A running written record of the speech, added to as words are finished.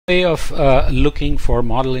Way of looking for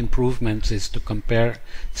model improvements is to compare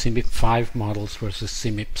CMIP5 models versus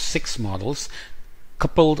CMIP6 models.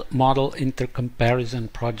 Coupled model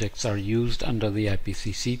intercomparison projects are used under the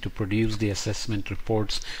IPCC to produce the assessment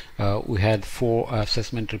reports. We had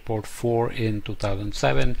assessment report 4 in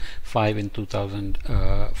 2007, 5 in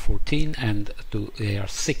 2014, and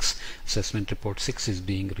AR6 assessment report 6 is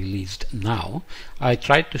being released now. I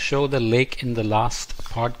tried to show the lake in the last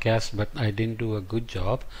podcast, but I didn't do a good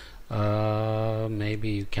job. Maybe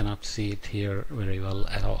you cannot see it here very well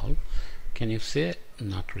at all. Can you see it?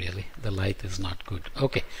 Not really. The light is not good.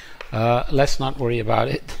 Okay, let's not worry about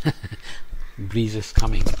it. Breeze is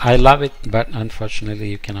coming. I love it, but unfortunately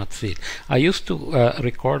you cannot see it. I used to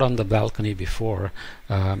record on the balcony before.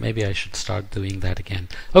 Maybe I should start doing that again.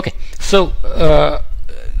 Okay, so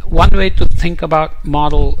one way to think about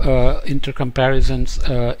model intercomparisons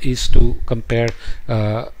is to compare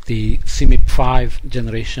the CMIP5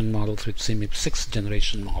 generation models with CMIP6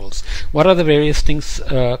 generation models. What are the various things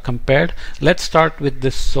compared? Let's start with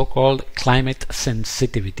this so-called climate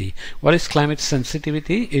sensitivity. What is climate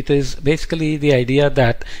sensitivity? It is basically the idea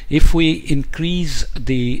that if we increase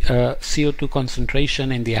the CO2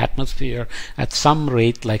 concentration in the atmosphere at some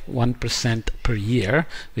rate like 1% per year,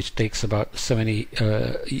 which takes about 70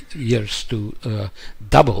 years to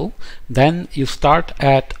double, then you start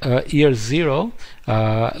at year 0.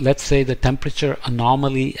 Let's say the temperature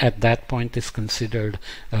anomaly at that point is considered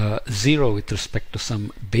 0 with respect to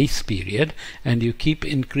some base period, and you keep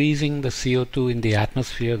increasing the CO2 in the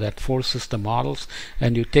atmosphere. That forces the models,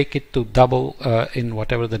 and you take it to double in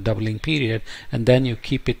whatever the doubling period, and then you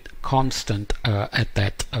keep it constant at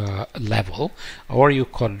that level, or you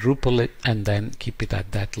quadruple it and then keep it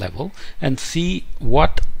at that level and see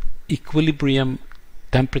what equilibrium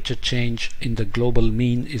temperature change in the global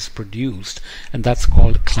mean is produced, and that's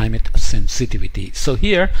called climate sensitivity. So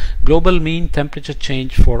here, global mean temperature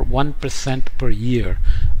change for 1% per year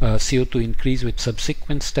CO2 increase with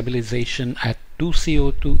subsequent stabilization at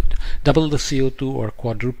double the CO2 or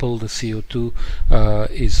quadruple the CO2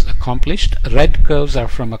 is accomplished. Red curves are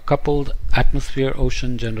from a coupled atmosphere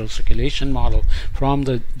ocean general circulation model from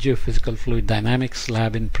the Geophysical Fluid Dynamics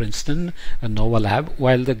lab in Princeton, a NOVA lab,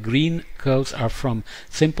 while the green curves are from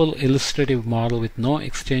simple illustrative model with no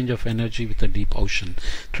exchange of energy with the deep ocean.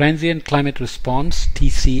 Transient climate response,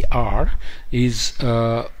 TCR, is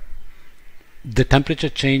the temperature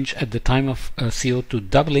change at the time of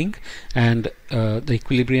CO2 doubling, and the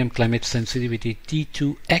equilibrium climate sensitivity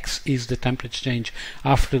T2x is the temperature change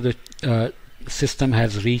after the system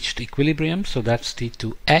has reached equilibrium, so that's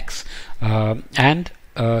T2x, and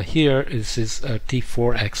here is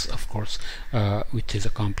T4x, of course, which is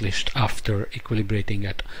accomplished after equilibrating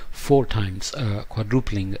at 4 times,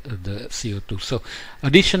 quadrupling the CO2. So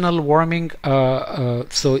additional warming,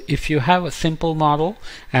 so if you have a simple model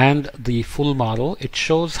and the full model, it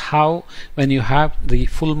shows how when you have the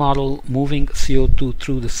full model moving CO2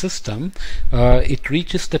 through the system, it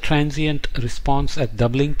reaches the transient response at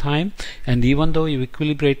doubling time, and even though you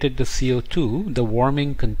equilibrated the CO2, the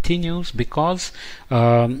warming continues because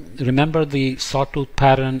remember the sawtooth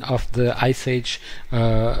pattern of the Ice Age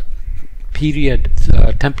period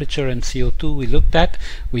temperature and CO2 we looked at.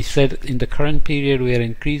 We said in the current period we are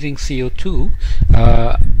increasing CO2,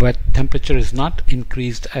 but temperature is not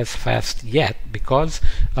increased as fast yet because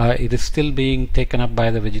it is still being taken up by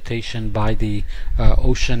the vegetation, by the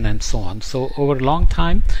ocean, and so on. So over a long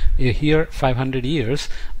time, here 500 years,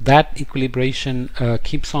 that equilibration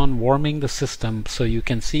keeps on warming the system. So you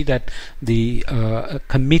can see that the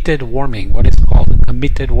committed warming, what is called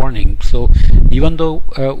committed warming. So even though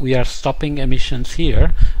we are stopping emissions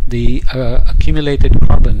here, the accumulated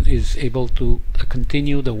carbon is able to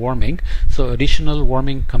continue the warming. So additional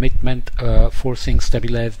warming commitment forcing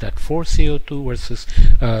stabilized at 4 CO2 versus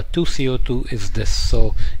 2 CO2 is this.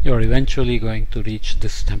 So you're eventually going to reach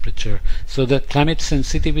this temperature. So the climate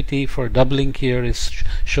sensitivity for doubling here is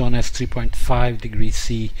shown as 3.5 degrees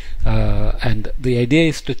C, and the idea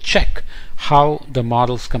is to check how the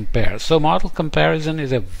models compare. So model comparison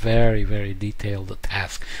is a very, very detailed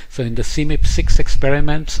task. So in the CMIP6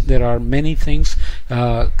 experiments, there are many things: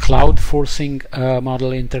 cloud forcing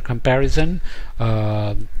model intercomparison,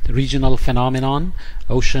 regional phenomenon,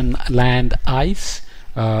 ocean land ice,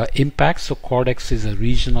 impacts. So Cordex is a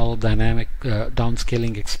regional dynamic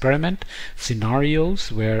downscaling experiment.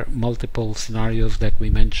 Scenarios, where multiple scenarios that we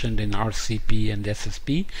mentioned in RCP and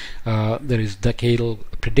SSP. There is decadal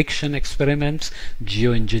prediction experiments,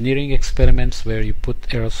 geoengineering experiments, where you put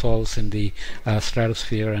aerosols in the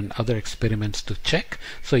stratosphere, and other experiments to check.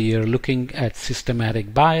 So you're looking at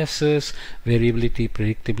systematic biases, variability,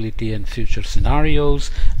 predictability, and future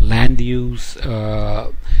scenarios, land use.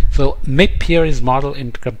 So MIP here is Model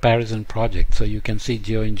Intercomparison Project. So you can see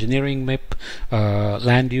geoengineering MIP,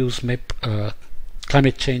 land use MIP,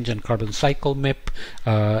 climate change and carbon cycle MIP,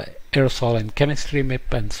 aerosol and chemistry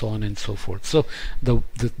MIP, and so on and so forth. So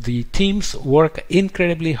the teams work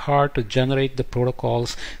incredibly hard to generate the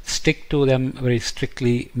protocols, stick to them very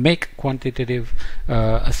strictly, make quantitative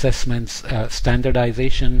assessments,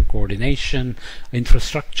 standardization, coordination,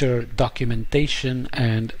 infrastructure, documentation,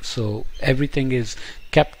 and so everything is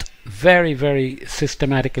kept very, very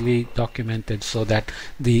systematically documented, so that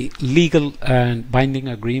the legal and binding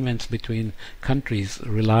agreements between countries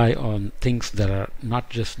rely on things that are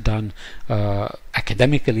not just done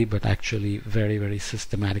academically, but actually very, very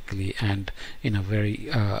systematically and in a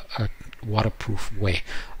very waterproof way.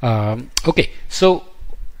 Okay, so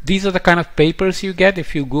these are the kind of papers you get.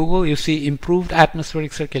 If you Google, you see improved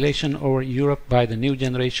atmospheric circulation over Europe by the new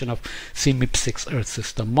generation of CMIP6 Earth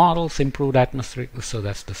system models. Improved atmospheric, so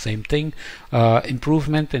that's the same thing.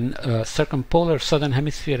 Improvement in circumpolar southern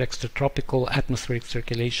hemisphere extratropical atmospheric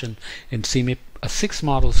circulation in CMIP6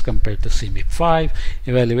 models compared to CMIP5.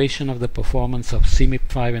 Evaluation of the performance of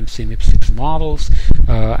CMIP5 and CMIP6 models,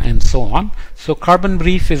 and so on. So Carbon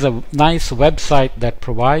Brief is a nice website that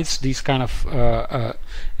provides these kind of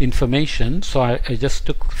information. So I just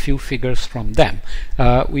took a few figures from them.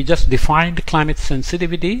 We just defined climate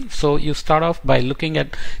sensitivity. So you start off by looking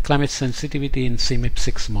at climate sensitivity in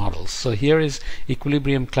CMIP6 models. So here is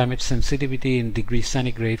equilibrium climate sensitivity in degrees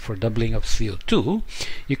centigrade for doubling of CO2.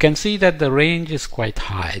 You can see that the range is quite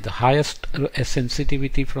high. The highest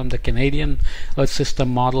sensitivity from the Canadian Earth system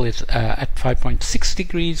model is at 5.6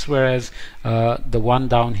 degrees, whereas the one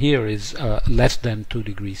down here is less than 2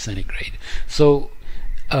 degrees centigrade. So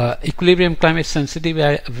equilibrium climate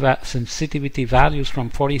sensitivity values from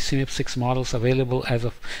 40 CMIP6 models available as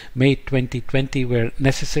of May 2020 were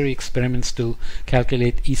necessary experiments to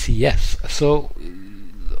calculate ECS. So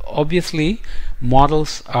obviously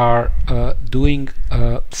models are doing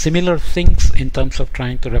similar things in terms of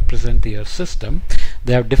trying to represent the Earth system.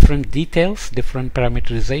 They have different details, different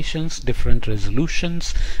parameterizations, different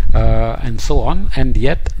resolutions, and so on, and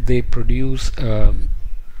yet they produce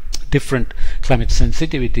different climate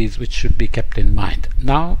sensitivities, which should be kept in mind.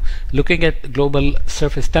 Now, looking at global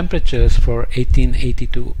surface temperatures for 1880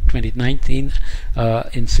 to 2019 in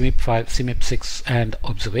CMIP5, CMIP6 and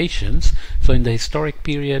observations. So in the historic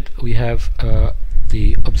period, we have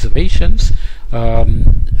the observations,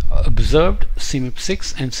 observed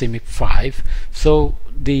CMIP6 and CMIP5. So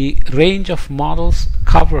the range of models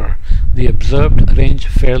cover the observed range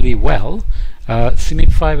fairly well.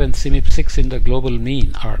 CMIP5 and CMIP6 in the global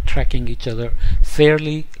mean are tracking each other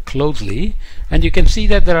fairly closely, and you can see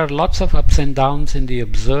that there are lots of ups and downs in the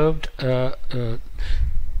observed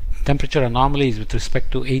temperature anomalies with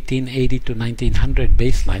respect to 1880 to 1900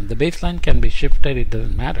 baseline. The baseline can be shifted, it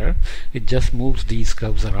doesn't matter, it just moves these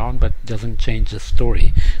curves around but doesn't change the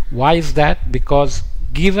story. Why is that? Because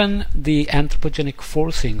given the anthropogenic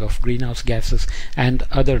forcing of greenhouse gases and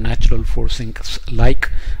other natural forcings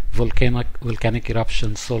like volcanic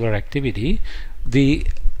eruptions, solar activity, the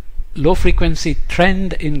low frequency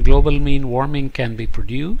trend in global mean warming can be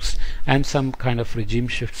produced, and some kind of regime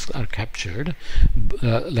shifts are captured,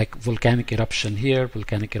 like volcanic eruption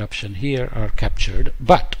here are captured,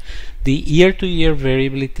 but the year-to-year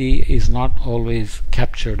variability is not always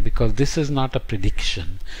captured because this is not a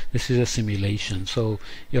prediction, this is a simulation. So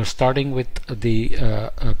you're starting with the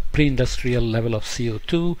pre-industrial level of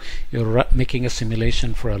CO2, you're making a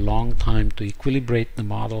simulation for a long time to equilibrate the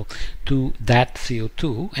model to that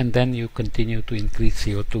CO2, and then you continue to increase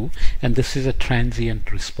CO2, and this is a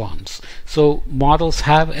transient response. So models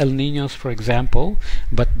have El Niños, for example,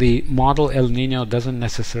 but the model El Niño doesn't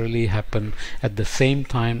necessarily happen at the same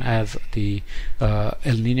time as the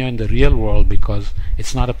El Niño in the real world because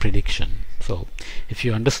it's not a prediction. So if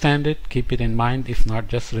you understand it, keep it in mind. If not,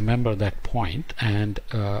 just remember that point and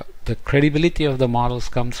the credibility of the models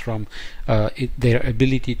comes from their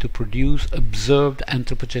ability to produce observed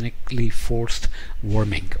anthropogenically forced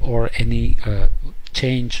warming or any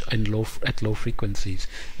change in at low frequencies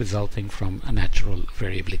resulting from a natural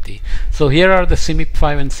variability. So here are the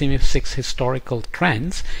CMIP5 and CMIP6 historical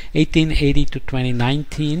trends. 1880 to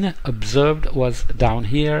 2019 observed was down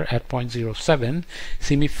here at 0.07.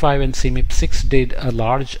 CMIP5 and CMIP6 did a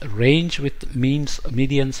large range with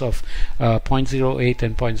medians of 0.08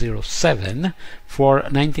 and 0.07. For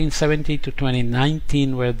 1970 to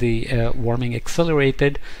 2019, where the warming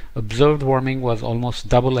accelerated, observed warming was almost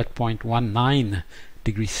double at 0.19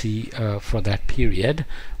 degrees C for that period,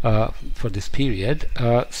 for this period.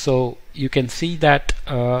 So you can see that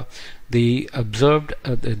the observed,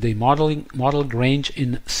 the modeled range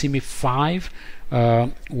in CMIP5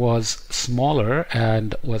 was smaller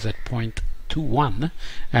and was at 0.21,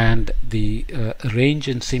 and the range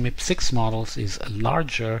in CMIP6 models is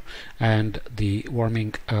larger, and the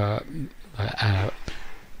warming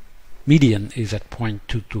median is at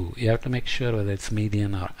 0.22. You have to make sure whether it's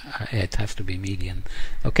median or it has to be median.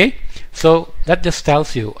 Okay, so that just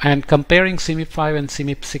tells you. And comparing CMIP5 and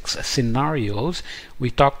CMIP6 scenarios, we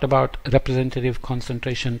talked about representative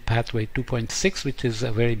concentration pathway 2.6, which is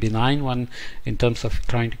a very benign one in terms of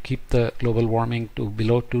trying to keep the global warming to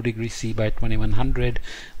below 2 degrees C by 2100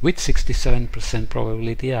 with 67%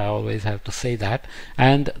 probability. I always have to say that.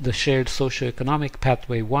 And the shared socioeconomic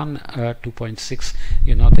pathway 1, 2.6,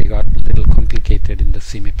 you know, they got a little complicated in the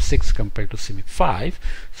CMIP6 compared to CMIP5.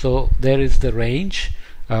 So there is the range.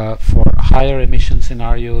 For higher emission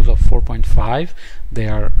scenarios of 4.5,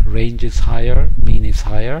 their range is higher, mean is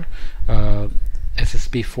higher.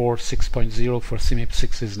 SSP4 6.0 for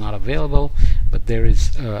CMIP6 is not available, but there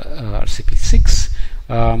is RCP6.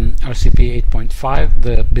 RCP 8.5,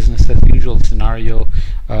 the business as usual scenario,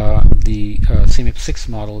 the CMIP6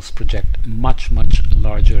 models project much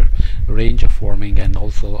larger range of warming and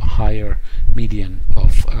also a higher median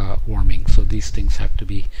of warming. So these things have to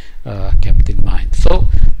be kept in mind. So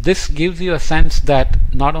this gives you a sense that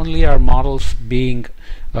not only are models being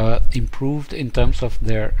improved in terms of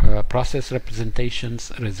their process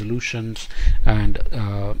representations, resolutions, and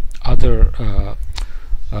other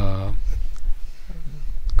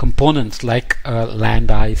components like land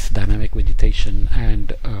ice, dynamic vegetation,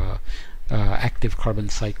 and active carbon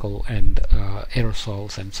cycle, and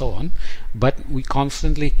aerosols, and so on. But we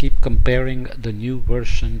constantly keep comparing the new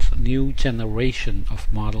versions, new generation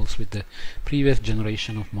of models with the previous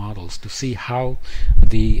generation of models to see how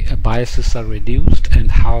the biases are reduced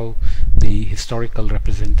and how the historical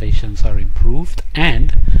representations are improved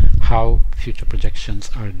and how future projections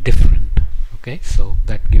are different. Okay, so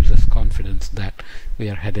that gives us confidence that we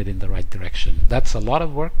are headed in the right direction. That's a lot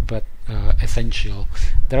of work, but essential.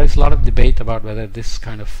 There is a lot of debate about whether this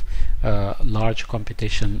kind of large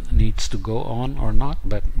computation needs to go on or not,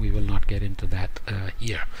 but we will not get into that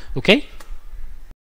here. Okay.